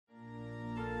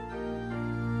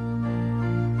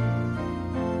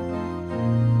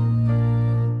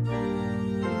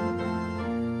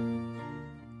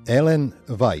Elen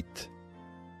Vajt.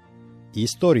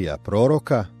 Istorija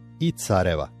proroka i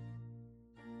careva.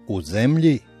 U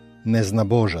zemlji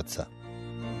neznabožaca.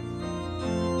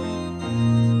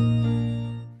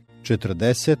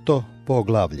 40.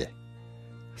 poglavlje.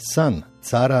 San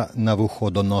cara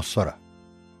Navuhodonosora.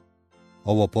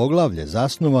 Ovo poglavlje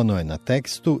zasnovano je na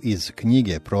tekstu iz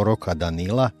knjige proroka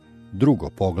Danila, 2.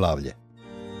 poglavlje.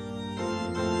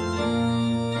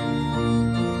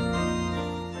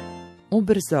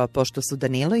 Ubrzo, pošto su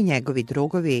Danilo i njegovi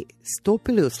drugovi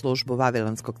stupili u službu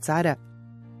vavilonskog cara,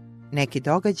 neki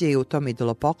događaji u tom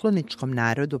idolopokloničkom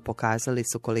narodu pokazali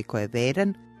su koliko je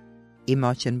veran i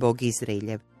moćan Bog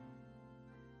Izraeljev.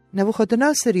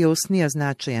 Navuhodonosor je usnio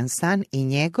značajan san i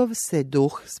njegov se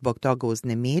duh zbog toga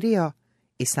uznemirio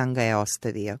i san ga je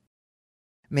ostavio.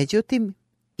 Međutim,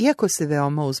 iako se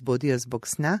veoma uzbudio zbog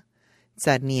sna,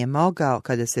 car nije mogao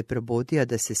kada se probudio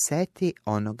da se seti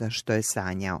onoga što je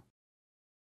sanjao.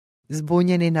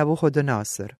 Zbunjeni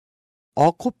Navuhodonosor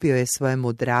okupio je svoje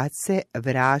mudrace,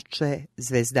 vrače,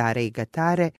 zvezdare i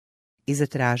gatare i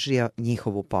zatražio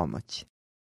njihovu pomoć.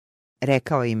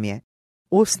 Rekao im je: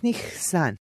 usnih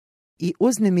san i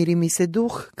uznemiri mi se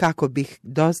duh kako bih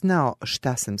doznao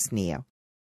šta sam snio.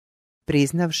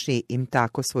 Priznavši im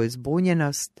tako svoju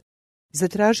zbunjenost,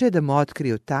 zatražio da mu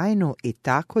otkriju tajnu i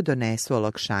tako donesu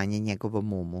olakšanje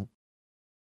njegovom umu.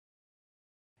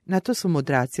 Na to su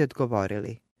mudraci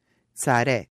odgovorili: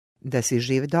 care, da si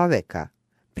živ doveka,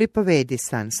 pripovedi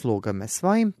san slugama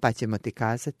svojim, pa ćemo ti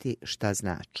kazati šta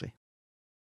znači.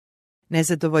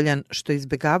 Nezadovoljan što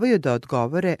izbjegavaju da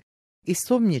odgovore i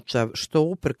sumnjičav što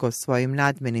uprkos svojim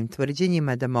nadmenim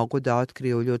tvrđenjima da mogu da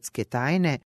otkriju ljudske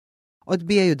tajne,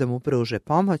 odbijaju da mu pruže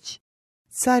pomoć,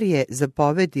 car je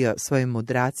zapovedio svojim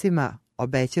mudracima,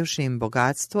 obećavši im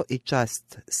bogatstvo i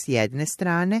čast s jedne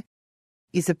strane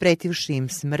i zapretivši im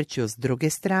smrću s druge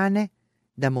strane,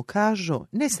 da mu kažu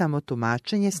ne samo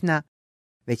tumačenje sna,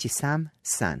 već i sam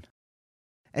san.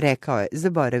 Rekao je: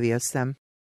 zaboravio sam.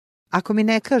 Ako mi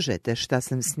ne kažete šta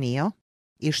sam snio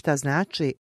i šta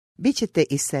znači, bit ćete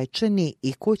isečeni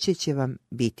i kuće će vam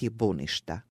biti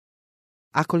buništa.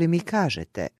 Ako li mi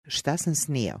kažete šta sam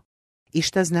snio i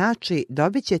šta znači,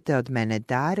 dobit ćete od mene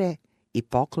dare i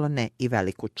poklone i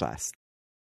veliku čast.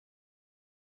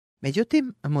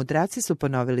 Međutim, mudraci su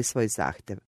ponovili svoj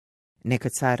zahtev. Neka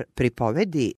car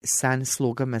pripovedi san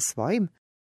slugama svojim,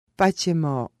 pa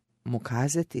ćemo mu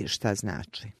kazati šta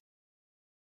znači.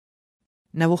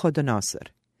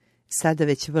 Navuhodonosor, sada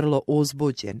već vrlo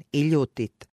uzbuđen i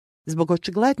ljutit, zbog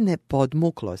očigledne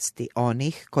podmuklosti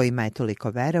onih kojima je toliko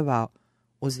verovao,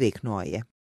 uzviknuo je: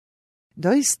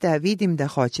 doista vidim da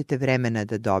hoćete vremena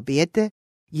da dobijete,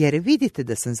 jer vidite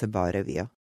da sam zaboravio.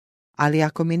 Ali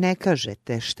ako mi ne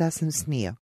kažete šta sam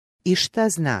snio i šta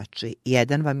znači,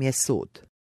 jedan vam je sud.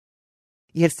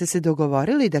 Jer ste se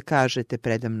dogovorili da kažete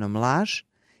predamnom laž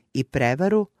i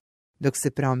prevaru dok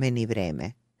se promeni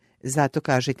vreme. Zato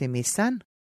kažite mi san,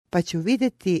 pa ću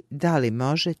vidjeti da li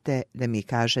možete da mi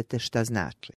kažete šta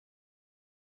znači.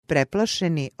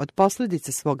 Preplašeni od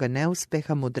posljedice svoga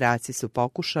neuspeha, mudraci su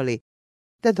pokušali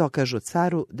da dokažu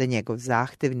caru da njegov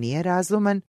zahtev nije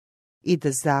razuman i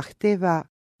da zahteva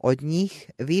od njih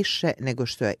više nego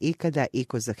što je ikada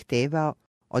iko zahtevao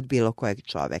od bilo kojeg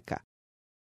čoveka.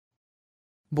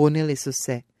 Bunili su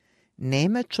se: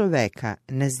 nema čoveka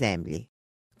na zemlji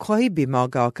koji bi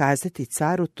mogao kazati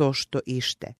caru to što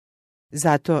ište.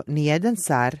 Zato ni jedan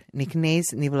car, ni knez,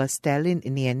 ni vlastelin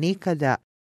nije nikada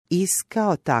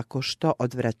iskao tako što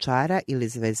od vračara ili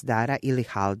zvezdara ili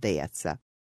haldejaca.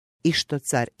 I što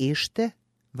car ište,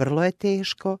 vrlo je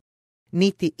teško,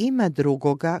 niti ima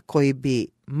drugoga koji bi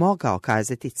mogao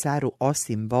kazati caru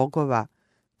osim bogova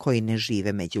koji ne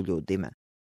žive među ljudima.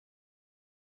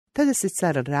 Tada se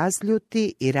car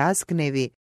razljuti i razgnevi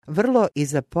vrlo i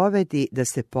zapovedi da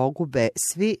se pogube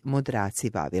svi mudraci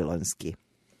vavilonski.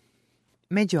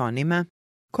 Među onima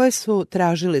koje su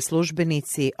tražili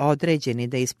službenici određeni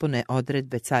da ispune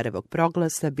odredbe carevog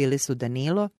proglasa bili su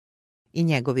Danilo i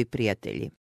njegovi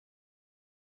prijatelji.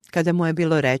 Kada mu je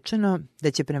bilo rečeno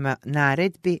da će prema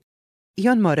naredbi i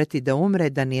on morati da umre,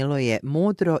 Danilo je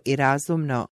mudro i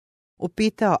razumno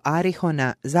upitao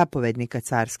Arihona, zapovednika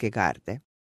carske garde: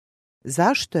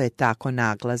 zašto je tako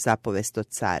nagla zapovest od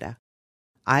cara?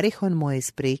 Arihon mu je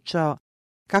ispričao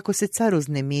kako se car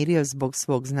uznemirio zbog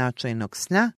svog značajnog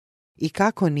sna i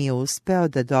kako nije uspeo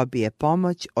da dobije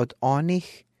pomoć od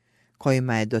onih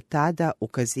kojima je do tada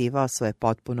ukazivao svoje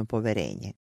potpuno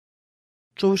poverenje.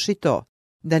 Čuvši to,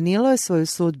 Danilo je svoju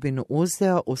sudbinu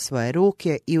uzeo u svoje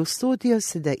ruke i usudio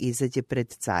se da izađe pred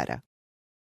cara.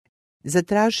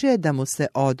 Zatražio je da mu se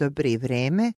odobri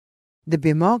vreme da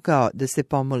bi mogao da se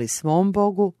pomoli svom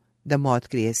Bogu da mu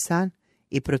otkrije san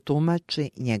i protumači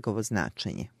njegovo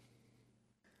značenje.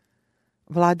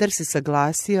 Vladar se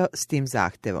saglasio s tim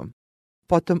zahtevom.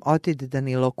 Potom otide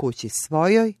Danilo kući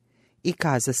svojoj i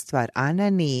kaza stvar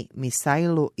Ananiji,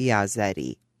 Misailu i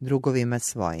Azariji, drugovima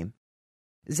svojim.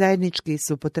 Zajednički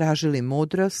su potražili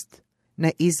mudrost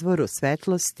na izvoru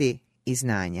svetlosti i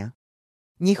znanja.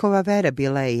 Njihova vera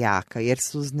bila je jaka jer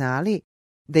su znali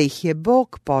da ih je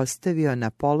Bog postavio na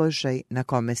položaj na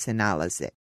kome se nalaze.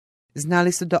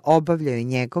 Znali su da obavljaju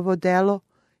njegovo delo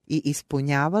i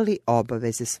ispunjavali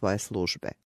obaveze svoje službe.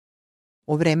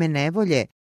 U vreme nevolje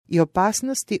i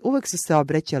opasnosti uvek su se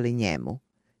obraćali njemu,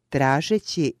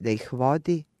 tražeći da ih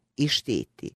vodi i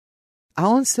štiti. A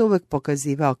on se uvek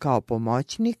pokazivao kao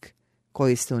pomoćnik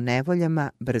koji se u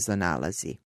nevoljama brzo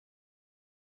nalazi.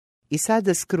 I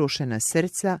sada skrušena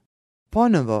srca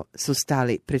ponovo su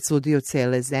stali pred sudiju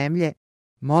cele zemlje,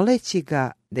 moleći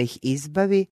ga da ih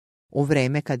izbavi u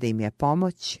vreme kada im je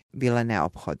pomoć bila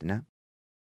neophodna.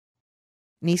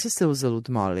 Nisu se uzalud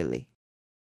molili.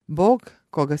 Bog,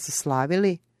 koga su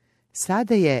slavili,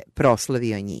 sada je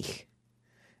proslavio njih.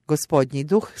 Gospodnji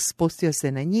duh spustio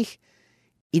se na njih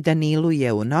i Danilu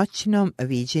je u noćnom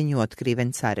viđenju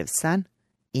otkriven carev san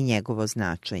i njegovo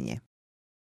značenje.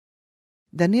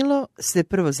 Danilo se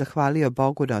prvo zahvalio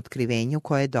Bogu na otkrivenju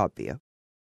koje je dobio.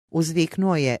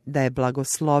 Uzviknuo je da je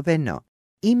blagosloveno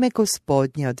ime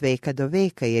Gospodnje od veka do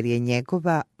veka, jer je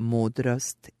njegova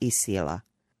mudrost i sila.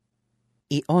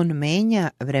 I on menja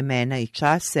vremena i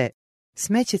čase,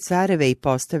 smeće careve i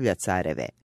postavlja careve,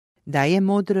 daje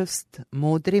mudrost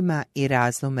mudrima i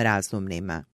razum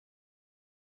razumnima.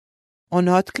 On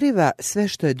otkriva sve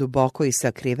što je duboko i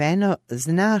sakriveno,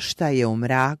 zna šta je u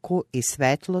mraku i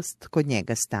svetlost kod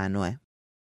njega stanuje.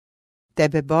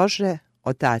 Tebe, Bože,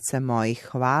 Otaca mojih,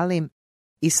 hvalim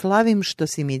i slavim što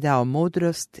si mi dao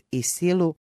mudrost i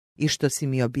silu i što si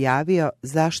mi objavio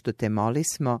zašto te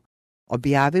molismo,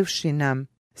 objavivši nam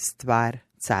stvar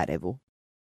carevu.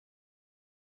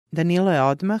 Danilo je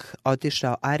odmah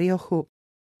otišao Ariohu,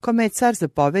 kome je car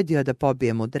zapovedio da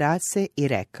pobije mudrace i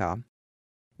rekao: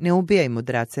 Ne ubijaj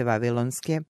mudrace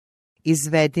vavilonske,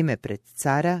 izvedi me pred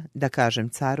cara da kažem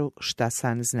caru šta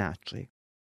san znači.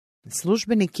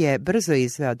 Službenik je brzo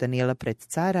izveo Danila pred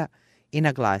cara i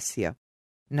naglasio: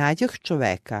 Nađoh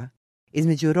čoveka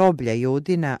između roblja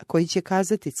Judina koji će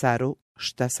kazati caru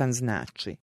šta san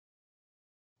znači.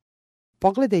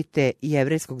 Pogledajte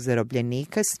jevrejskog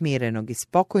zarobljenika, smirenog i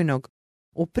spokojnog,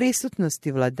 u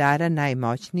prisutnosti vladara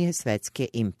najmoćnije svetske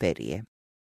imperije.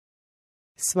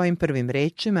 Svojim prvim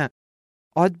rečima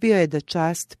odbio je da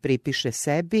čast pripiše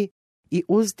sebi i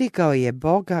uzdigao je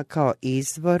Boga kao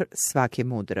izvor svake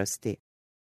mudrosti.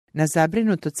 Na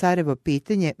zabrinuto carevo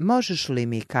pitanje: Možeš li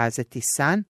mi kazati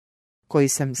san koji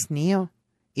sam snio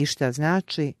i šta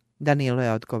znači, Danilo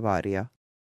je odgovorio: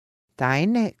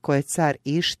 Tajne koje car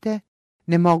ište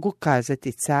ne mogu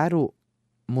kazati caru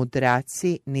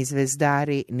mudraci, ni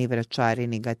zvezdari, ni vračari,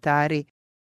 ni gatari,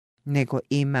 nego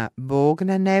ima Bog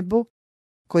na nebu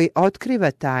koji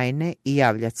otkriva tajne i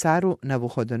javlja caru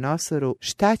Navuhodonosoru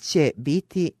šta će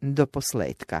biti do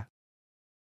posletka.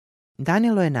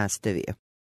 Danilo je nastavio: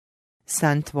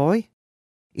 San tvoj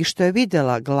i što je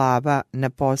videla glava na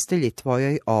postelji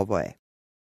tvojoj ovo je.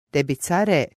 Tebi,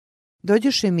 care,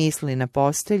 dođoše misli na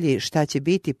postelji šta će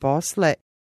biti posle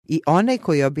i onaj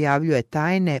koji objavljuje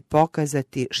tajne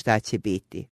pokazati šta će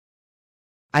biti.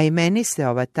 A i meni se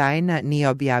ova tajna nije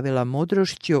objavila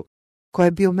mudrošću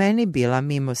koja bi u meni bila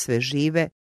mimo sve žive,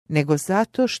 nego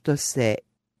zato što se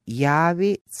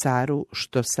javi caru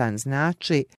što san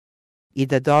znači i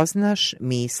da doznaš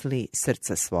misli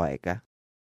srca svojega.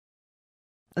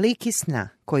 Lik iz sna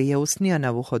koji je usnio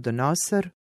Navuhodonosor,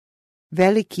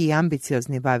 veliki i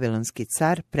ambiciozni vavilonski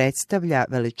car, predstavlja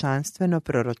veličanstveno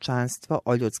proročanstvo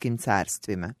o ljudskim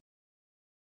carstvima.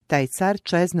 Taj car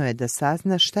čezno je da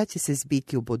sazna šta će se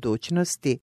zbiti u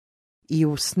budućnosti i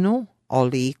u snu o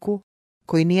liku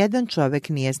koji nijedan čovek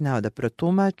nije znao da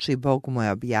protumači, Bog mu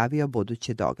je objavio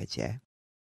buduće događaje.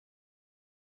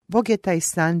 Bog je taj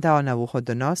san dao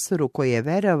Navuhodonosoru koji je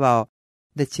verovao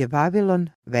da će Vavilon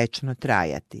večno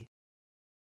trajati.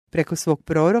 Preko svog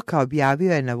proroka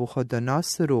objavio je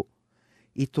Navuhodonosoru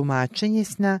i tumačenje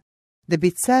sna da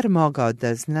bi car mogao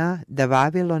da zna da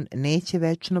Vavilon neće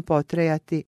večno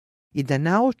potrajati i da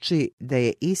nauči da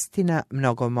je istina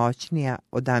mnogo moćnija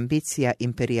od ambicija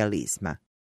imperijalizma.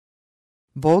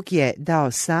 Bog je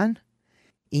dao san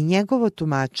i njegovo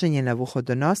tumačenje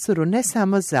Navuhodonosoru ne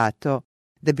samo zato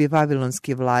da bi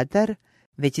vavilonski vladar,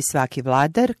 već i svaki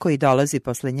vladar koji dolazi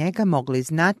posle njega mogli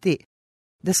znati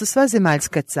da su sva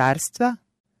zemaljska carstva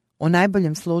u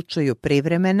najboljem slučaju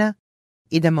privremena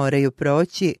i da moraju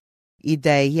proći i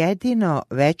da je jedino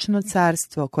večno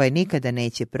carstvo koje nikada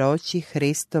neće proći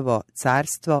Hristovo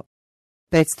carstvo,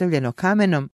 predstavljeno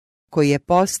kamenom koji je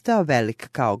postao velik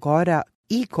kao gora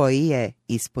i koji je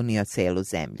ispunio celu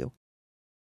zemlju.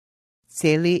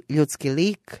 Cijeli ljudski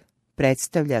lik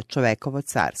predstavlja čovekovo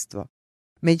carstvo.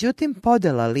 Međutim,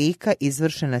 podela lika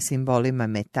izvršena simbolima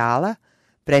metala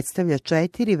predstavlja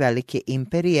 4 velike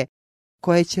imperije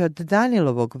koje će od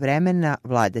Danilovog vremena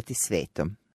vladati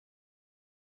svetom.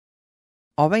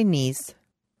 Ovaj niz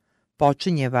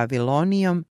počinje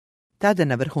Vavilonijom, tada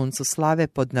na vrhuncu slave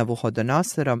pod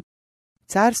Navuhodonosorom,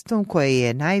 carstvom koje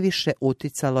je najviše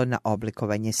uticalo na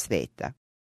oblikovanje sveta.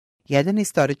 Jedan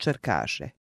istoričar kaže: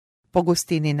 po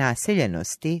gustini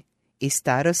naseljenosti i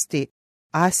starosti,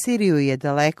 Asiriju je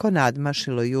daleko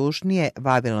nadmašilo južnije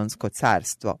Vavilonsko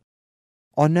carstvo.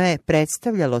 Ono je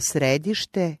predstavljalo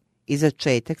središte i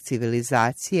začetak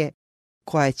civilizacije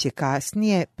koja će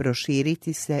kasnije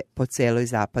proširiti se po celoj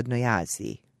zapadnoj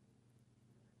Aziji.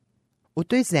 U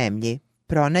toj zemlji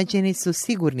pronađeni su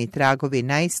sigurni tragovi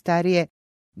najstarije,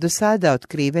 do sada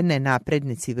otkrivene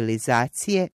napredne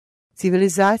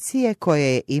civilizacije koja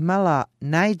je imala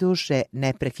najduže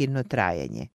neprekidno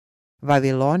trajanje.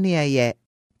 Vavilonija je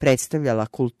predstavljala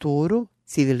kulturu,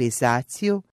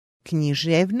 civilizaciju,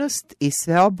 književnost i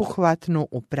sveobuhvatnu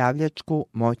upravljačku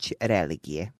moć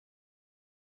religije.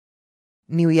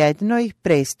 Ni u jednoj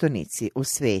prestonici u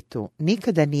svetu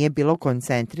nikada nije bilo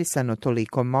koncentrisano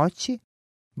toliko moći,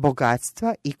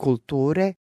 bogatstva i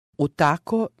kulture u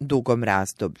tako dugom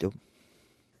razdoblju.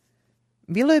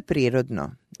 Bilo je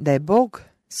prirodno da je Bog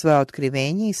svoje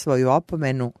otkrivenje i svoju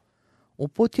opomenu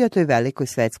uputio toj velikoj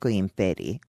svetskoj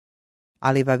imperiji.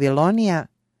 Ali Vavilonija,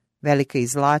 velika i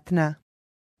zlatna,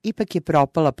 ipak je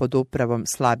propala pod upravom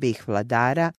slabijih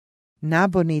vladara,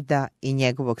 Nabonida i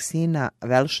njegovog sina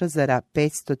Velšazara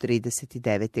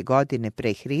 539. godine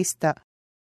pre Hrista,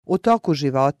 u toku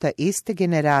života iste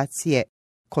generacije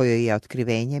kojoj je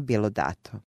otkrivenje bilo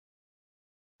dato.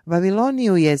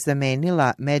 Vaviloniju je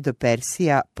zamenila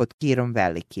Medo-Persija pod Kirom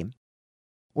Velikim.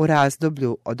 U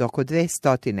razdoblju od oko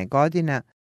 200 godina,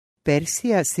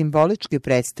 Persija, simbolički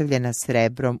predstavljena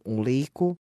srebrom u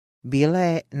liku, bila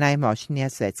je najmoćnija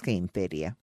svetska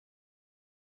imperija.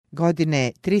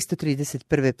 Godine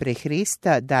 331. pre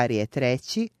Hrista Darije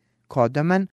III,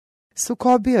 Kodoman,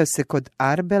 sukobio se kod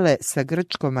Arbele sa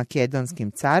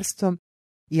Grčko-Makedonskim carstvom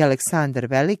i Aleksandar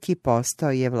Veliki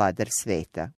postao je vladar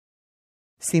sveta.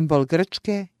 Simbol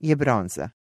Grčke je bronza.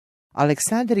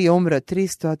 Aleksandar je umro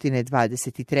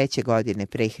 323. godine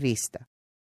pre Hrista.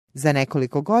 Za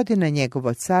nekoliko godina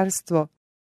njegovo carstvo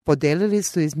podelili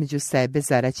su između sebe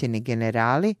zaraćeni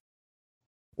generali.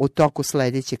 U toku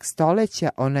sljedećeg stoljeća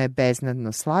ono je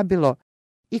beznadno slabilo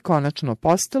i konačno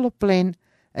postalo plen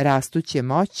rastuće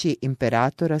moći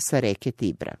imperatora sa reke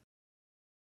Tibra.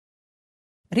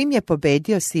 Rim je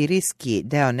pobedio sirijski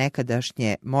deo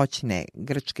nekadašnje moćne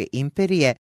Grčke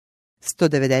imperije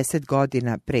 190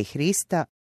 godina pre Hrista,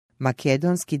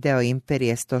 makedonski deo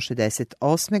imperije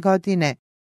 168. godine,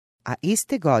 a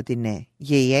iste godine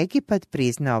je i Egipat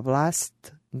priznao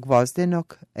vlast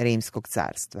Gvozdenog rimskog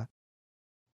carstva.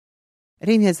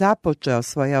 Rim je započeo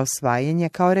svoje osvajanje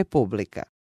kao republika.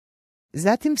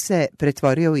 Zatim se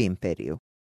pretvorio u imperiju.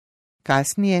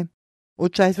 Kasnije, u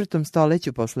 4.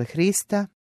 stoljeću posle Hrista,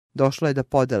 došlo je do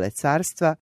podele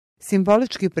carstva,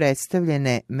 simbolički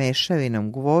predstavljene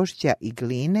mešavinom gvožđa i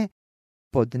gline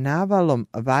pod navalom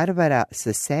varvara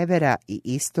sa severa i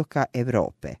istoka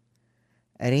Evrope.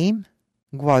 Rim,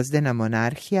 gvozdena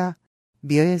monarhija,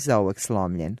 bio je zauvek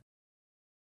slomljen.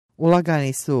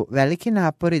 Ulagani su veliki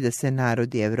napori da se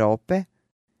narodi Evrope,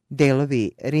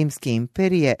 delovi Rimske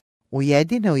imperije,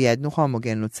 ujedine u jednu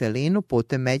homogenu celinu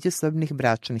putem međusobnih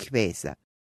bračnih veza,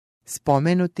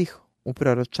 spomenutih u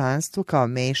proročanstvu kao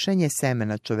mešanje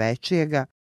semena čovečijega,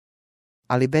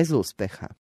 ali bez uspeha.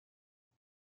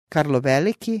 Karlo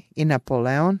Veliki i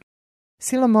Napoleon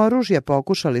silom oružja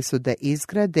pokušali su da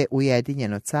izgrade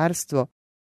ujedinjeno carstvo,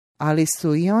 ali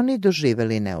su i oni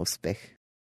doživjeli neuspeh.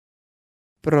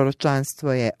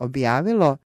 Proročanstvo je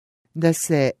objavilo da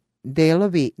se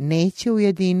delovi neće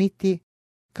ujediniti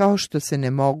kao što se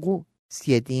ne mogu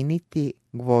sjediniti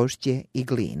gvožđe i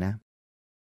glina.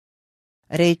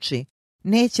 Reči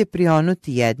neće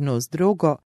prionuti jedno uz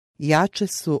drugo jače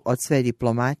su od sve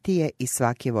diplomatije i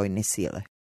svake vojne sile.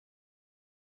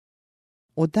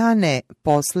 U dane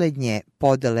posljednje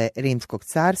podele Rimskog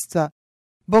carstva,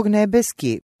 Bog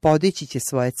nebeski podići će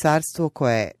svoje carstvo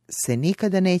koje se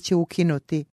nikada neće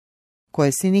ukinuti,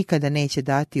 koje se nikada neće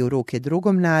dati u ruke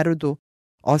drugom narodu,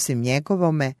 osim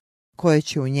njegovome, koje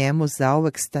će u njemu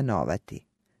zauvek stanovati.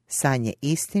 San je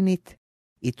istinit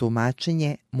i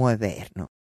tumačenje mu je verno.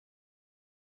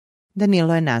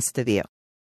 Danilo je nastavio.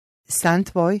 San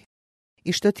tvoj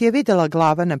i što ti je vidjela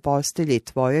glava na postelji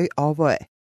tvojoj, ovo je.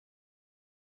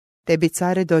 Tebi,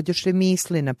 care, dođoše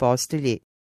misli na postelji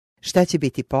šta će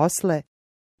biti posle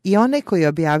i onaj koji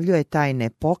objavljuje tajne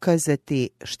pokazati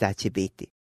šta će biti.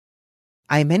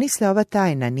 A i meni se ova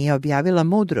tajna nije objavila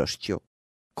mudrošću,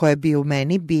 koja bi u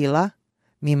meni bila,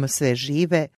 mimo sve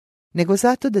žive, nego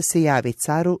zato da se javi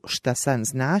caru šta san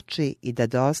znači i da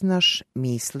doznaš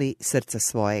misli srca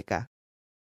svojega.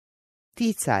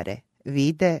 Ti, care,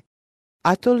 vide,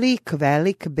 a to lik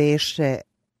velik beše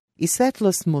i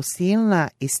svetlost mu silna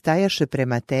i stajaše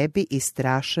prema tebi i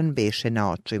strašan beše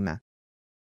na očima.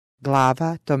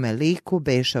 Glava tome liku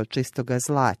beše od čistoga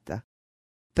zlata,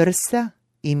 prsa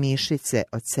i mišice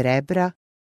od srebra,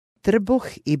 trbuh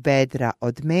i bedra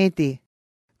od medi,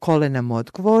 kolena mu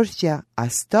od gvožđa, a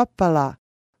stopala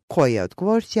koje od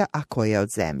gvožđa, a koje od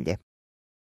zemlje.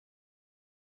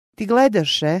 Ti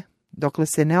gledaše dokle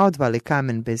se ne odvali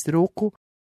kamen bez ruku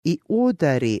i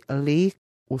udari lik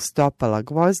u stopala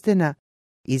gvozdena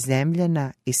i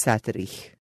zemljana i satr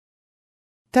ih.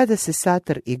 Tada se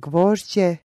satr i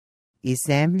gvožđe, i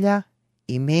zemlja,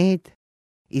 i med,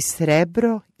 i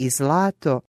srebro, i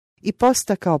zlato, i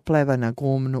posta kao pleva na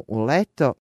gumnu u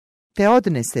leto, te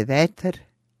odnese vetar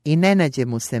i ne nađe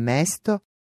mu se mesto,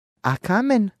 a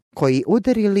kamen koji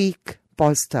udari lik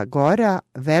posta gora,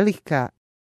 velika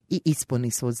i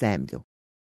ispuni svu zemlju.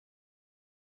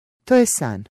 To je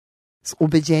san, s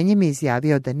ubeđenjem je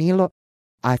izjavio Danilo,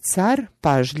 a car,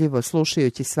 pažljivo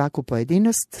slušajući svaku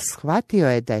pojedinost, shvatio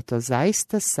je da je to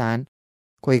zaista san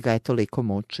koji ga je toliko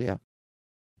mučio.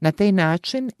 Na taj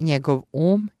način njegov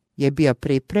je bio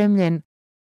pripremljen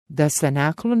da sa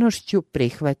naklonošću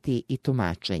prihvati i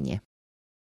tumačenje.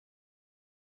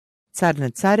 Car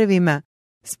nad carevima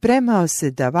spremao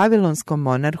se da vavilonskom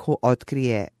monarhu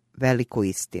otkrije veliku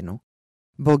istinu.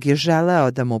 Bog je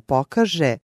želeo da mu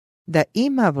pokaže da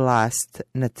ima vlast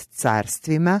nad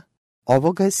carstvima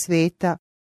ovoga sveta,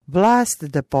 vlast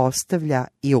da postavlja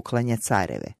i uklanja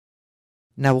careve.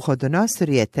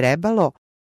 Navuhodonosori je trebalo,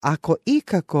 ako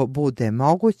ikako bude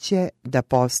moguće, da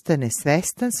postane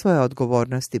svestan svoje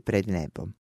odgovornosti pred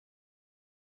nebom.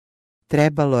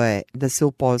 Trebalo je da se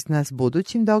upozna s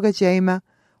budućim događajima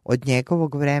od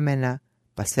njegovog vremena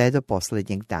pa sve do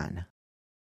posljednjeg dana.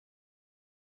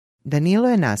 Danilo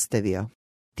je nastavio.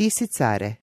 Ti si,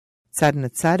 care, car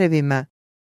nad carevima,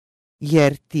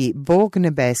 jer ti Bog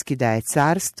nebeski daje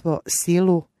carstvo,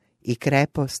 silu i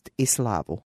krepost i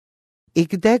slavu. I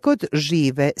gde god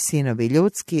žive sinovi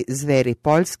ljudski, zveri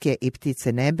poljske i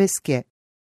ptice nebeske,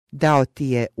 dao ti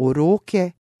je u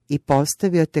ruke i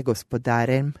postavio te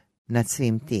gospodarem nad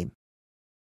svim tim.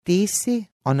 Ti si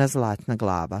ona zlatna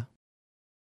glava.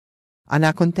 A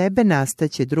nakon tebe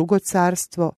nastaće drugo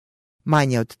carstvo,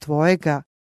 manje od tvojega,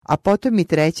 a potom i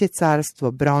treće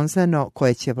carstvo bronzano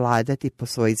koje će vladati po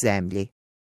svoj zemlji.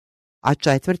 A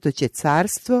četvrto će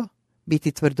carstvo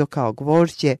biti tvrdo kao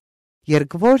gvožđe, jer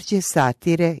gvožđe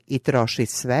satire i troši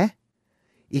sve,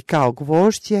 i kao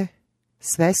gvožđe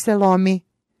sve se lomi,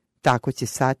 tako će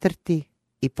satrti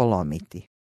i polomiti.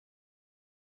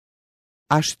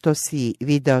 A što si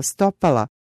video stopala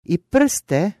i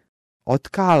prste od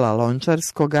kala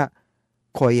lončarskoga,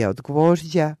 koje je od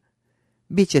gvožđa,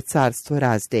 bit će carstvo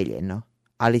razdeljeno,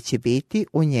 ali će biti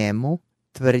u njemu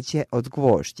tvrđe od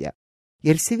gvožđa,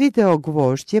 jer si video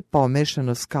gvožđe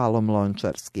pomešano s kalom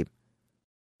lončarskim.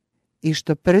 I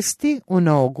što prsti u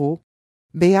nogu,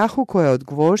 bejahu koje od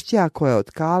gvožđa, a koje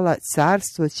od kala,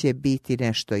 carstvo će biti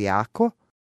nešto jako,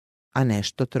 a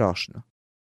nešto trošno.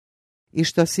 I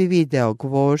što si video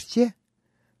gvožđe,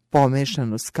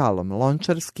 pomešano s kalom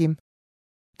lončarskim,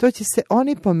 to će se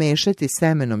oni pomešati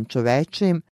semenom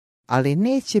čovečim, ali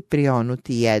neće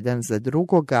prionuti jedan za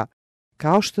drugoga,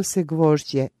 kao što se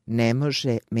gvožđe ne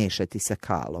može mešati sa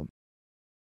kalom.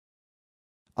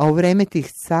 A u vreme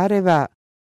tih careva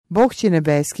Bog će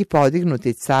nebeski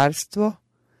podignuti carstvo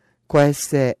koje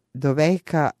se do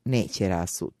veka neće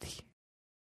rasuti.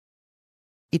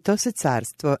 I to se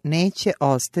carstvo neće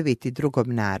ostaviti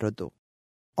drugom narodu.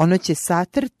 Ono će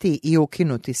satrti i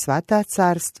ukinuti sva ta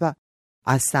carstva,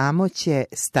 a samo će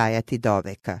stajati do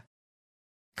veka.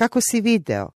 Kako si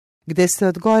video, gde se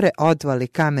od gore odvali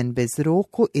kamen bez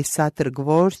ruku i satr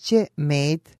gvožđe,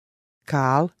 med,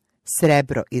 kal,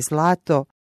 srebro i zlato,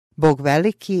 Bog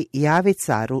veliki javi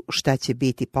caru šta će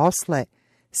biti posle,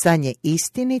 san je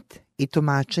istinit i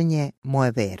tumačenje mu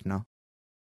je verno.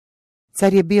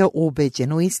 Car je bio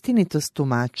ubeđen u istinitost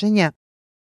tumačenja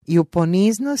i u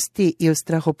poniznosti i u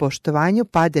strahopoštovanju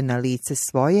pade na lice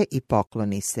svoje i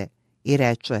pokloni se i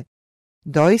reče: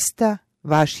 doista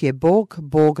vaš je Bog,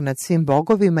 Bog nad svim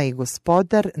bogovima i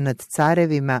gospodar nad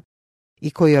carevima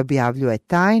i koji objavljuje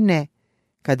tajne,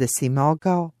 kada si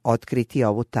mogao otkriti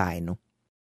ovu tajnu.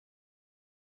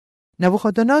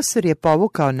 Navuhodonosor je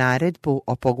povukao naredbu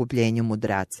o pogubljenju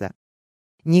mudraca.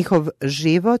 Njihov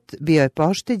život bio je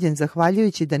pošteđen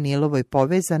zahvaljujući Danilovoj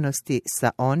povezanosti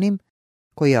sa onim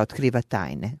koji otkriva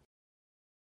tajne.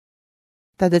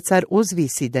 Tada car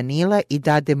uzvisi Danila i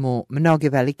dade mu mnoge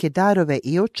velike darove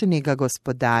i učini ga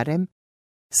gospodarem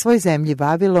svoj zemlji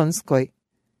Vavilonskoj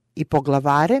i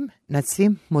poglavarem nad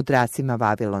svim mudracima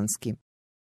vavilonskim.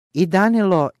 I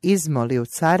Danilo izmoli u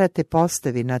cara te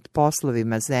postavi nad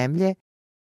poslovima zemlje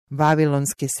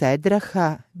vavilonske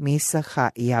Sedraha, Misaha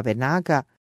i Avenaga,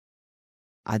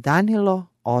 a Danilo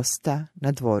osta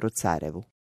na dvoru carevu.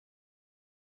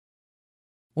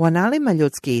 U analima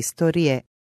ljudske istorije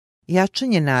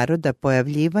jačanje naroda,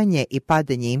 pojavljivanje i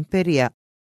padanje imperija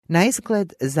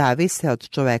naizgled zavise od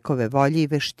čovekove volje i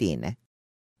veštine,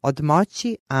 od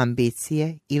moći,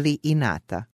 ambicije ili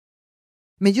inata.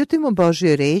 Međutim, u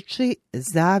Božjoj reči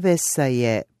zavesa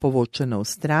je povučena u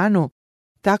stranu,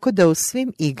 tako da u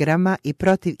svim igrama i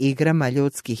protiv igrama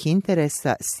ljudskih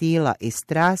interesa, sila i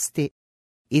strasti,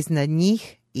 iznad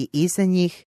njih i iza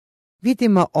njih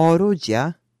vidimo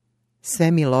oruđa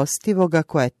svemilostivoga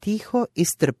koja tiho i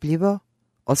strpljivo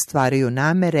ostvaruju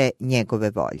namere njegove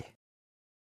volje.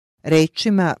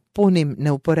 Rečima punim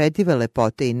neuporedive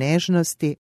lepote i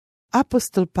nežnosti,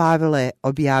 apostol Pavle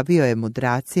objavio je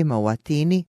mudracima u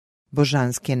Atini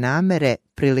božanske namere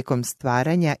prilikom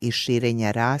stvaranja i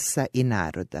širenja rasa i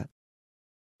naroda.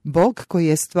 Bog koji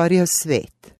je stvorio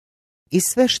svet i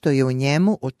sve što je u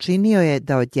njemu učinio je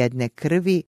da od jedne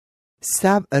krvi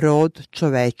sav rod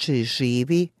čoveči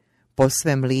živi po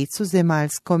svem licu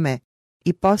zemaljskome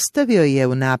i postavio je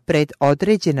unapred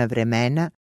određena vremena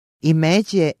i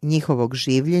međe njihovog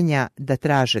življenja da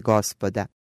traže Gospoda,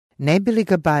 ne bi li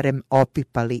ga barem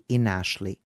opipali i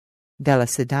našli. Dela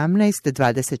 17,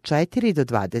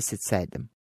 24-27.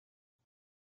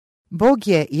 Bog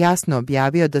je jasno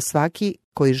objavio da svaki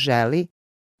koji želi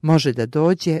može da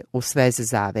dođe u sveze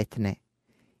zavetne.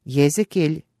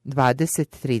 Jezekilj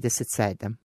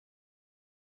 20:37.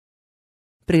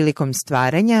 Prilikom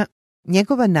stvaranja,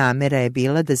 njegova namera je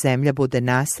bila da zemlja bude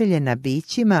naseljena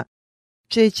bićima,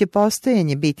 čije će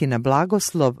postojanje biti na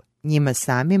blagoslov njima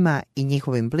samima i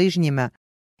njihovim bližnjima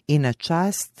i na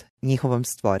čast njihovom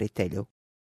stvoritelju.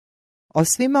 O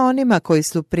svima onima koji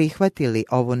su prihvatili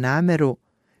ovu nameru,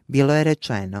 bilo je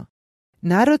rečeno: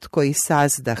 narod koji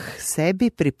sazdah sebi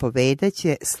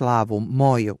pripovedaće slavu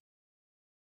moju.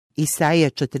 Isaija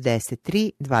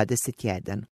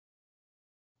 43:21.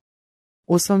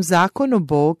 U svom zakonu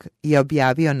Bog je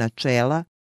objavio načela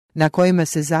na kojima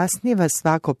se zasniva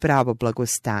svako pravo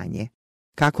blagostanje,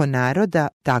 kako naroda,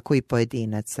 tako i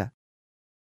pojedinaca.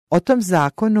 O tom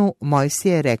zakonu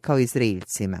Mojsije je rekao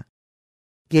Izraeljcima: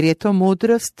 jer je to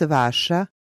mudrost vaša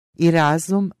i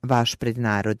razum vaš pred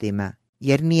narodima,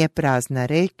 jer nije prazna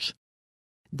reč,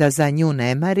 da za nju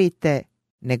ne marite,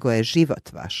 nego je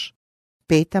život vaš.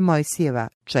 5. Mojsijeva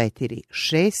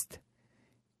 4:6,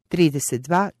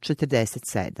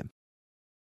 32:47.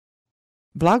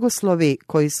 Blagoslovi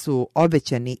koji su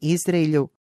obećani Izraelju,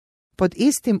 pod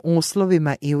istim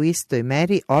uslovima i u istoj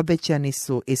meri obećani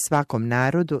su i svakom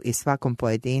narodu i svakom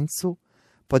pojedincu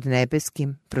pod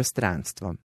nebeskim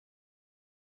prostranstvom.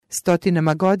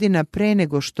 Stotinama godina pre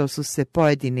nego što su se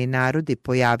pojedini narodi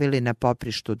pojavili na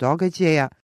poprištu događaja,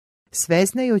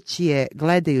 sveznajući je,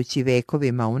 gledajući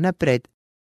vekovima unapred,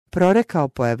 prorekao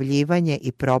pojavljivanje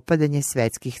i propadanje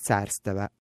svetskih carstava.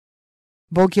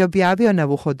 Bog je objavio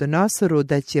Navuhodonosoru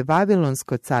da će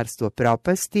Vavilonsko carstvo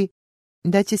propasti,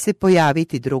 da će se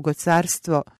pojaviti drugo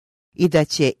carstvo i da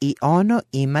će i ono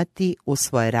imati u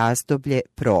svoje razdoblje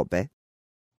probe.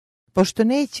 Pošto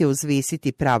neće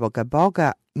uzvisiti pravoga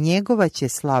Boga, njegova će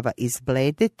slava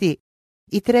izbledeti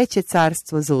i treće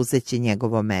carstvo zauzeće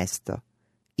njegovo mesto.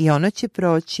 I ono će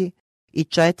proći i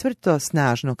četvrto,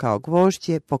 snažno kao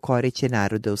gvožđe, pokorit će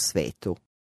narode u svetu.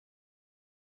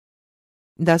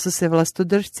 Da su se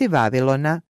vlastodržci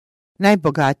Vavilona,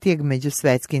 najbogatijeg među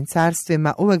svetskim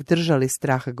carstvima, uvek držali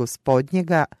straha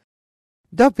Gospodnjega,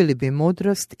 dobili bi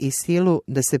mudrost i silu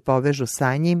da se povežu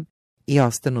sa njim i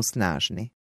ostanu snažni.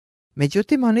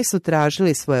 Međutim, oni su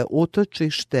tražili svoje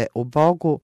utočište u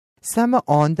Bogu samo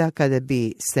onda kada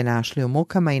bi se našli u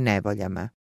mukama i nevoljama.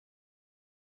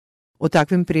 U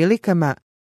takvim prilikama,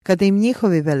 kada im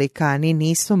njihovi velikani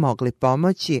nisu mogli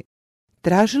pomoći,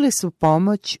 tražili su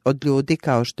pomoć od ljudi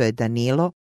kao što je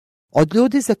Danilo, od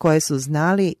ljudi za koje su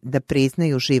znali da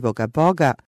priznaju živoga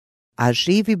Boga, a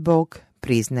živi Bog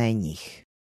priznaje njih.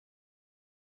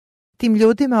 Tim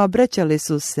ljudima obraćali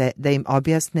su se da im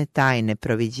objasne tajne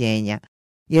proviđenja,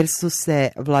 jer su se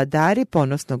vladari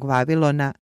ponosnog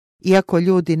Vavilona, iako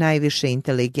ljudi najviše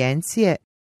inteligencije,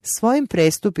 svojim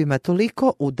prestupima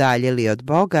toliko udaljili od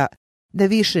Boga da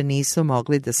više nisu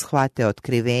mogli da shvate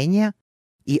otkrivenja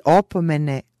i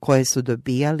opomene koje su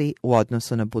dobijali u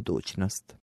odnosu na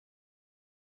budućnost.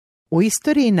 U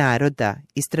istoriji naroda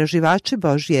istraživači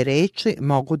Božje reči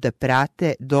mogu da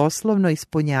prate doslovno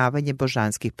ispunjavanje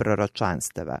božanskih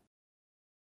proročanstava.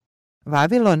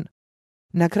 Vavilon,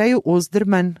 na kraju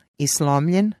uzdrman i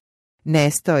slomljen,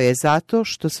 nestao je zato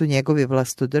što su njegovi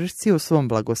vlastodržci u svom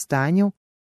blagostanju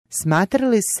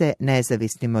smatrali se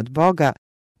nezavisnim od Boga,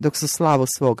 dok su slavu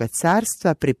svoga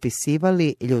carstva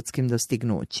pripisivali ljudskim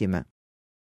dostignućima.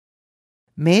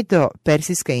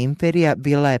 Medo-Persijska imperija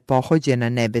bila je pohođena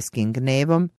nebeskim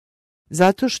gnevom,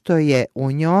 zato što je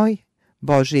u njoj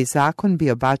Božji zakon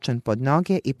bio bačan pod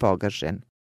noge i pogažen.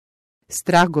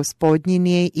 Strah Gospodnji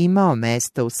nije imao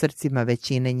mesta u srcima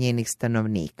većine njenih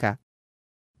stanovnika.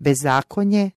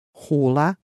 Bezakonje,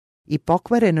 hula i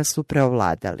pokvarenost su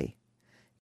preovladali.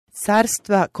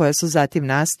 Carstva koja su zatim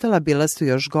nastala bila su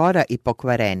još gora i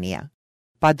pokvarenija.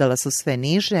 Padala su sve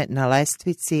niže na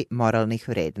lestvici moralnih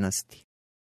vrednosti.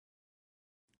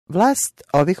 Vlast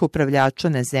ovih upravljača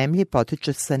na zemlji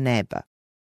potiče sa neba.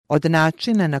 Od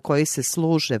načina na koji se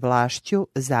služe vlašću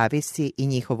zavisi i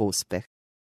njihov uspeh.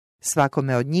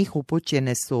 Svakome od njih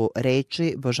upućene su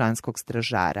reči božanskog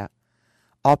stražara.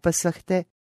 Opasah te,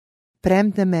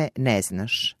 premda me ne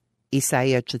znaš.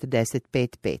 Isaija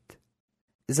 45:5.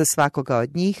 Za svakoga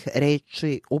od njih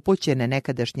reči upućene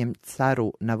nekadašnjem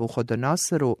caru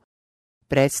Navuhodonosoru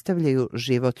predstavljaju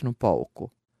životnu pouku.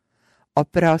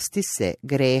 Oprosti se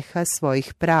greha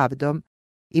svojih pravdom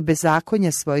i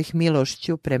bezakonja svojih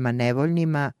milošću prema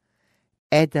nevoljnima,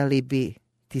 da li bi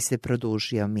ti se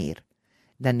produžio mir.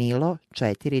 Danilo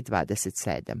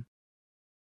 4:27.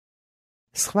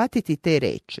 Shvatiti te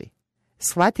reči,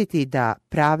 shvatiti da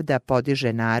pravda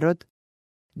podiže narod,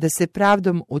 da se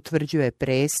pravdom utvrđuje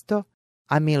presto,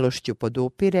 a milošću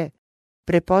podupire,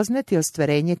 prepoznati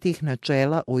ostvarenje tih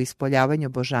načela u ispoljavanju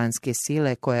božanske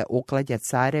sile koja ukladja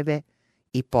careve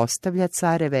i postavlja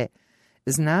careve,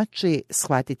 znači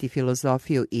shvatiti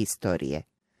filozofiju istorije.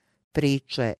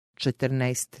 Priče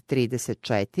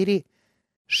 14:34,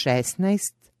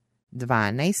 16,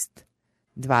 12,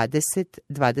 20,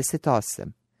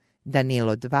 28,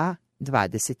 Danilo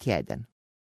 2:21.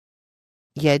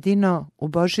 Jedino u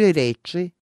Božjoj reči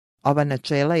ova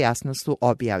načela jasno su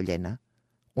objavljena.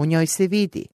 U njoj se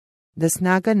vidi da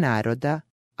snaga naroda,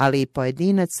 ali i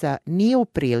pojedinaca, nije u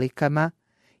prilikama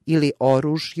ili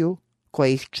oružju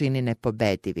koje ih čini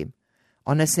nepobedivim.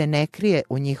 Ona se ne krije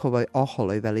u njihovoj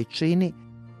oholoj veličini,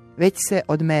 već se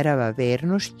odmerava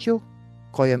vernošću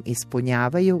kojom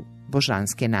ispunjavaju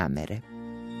božanske namere.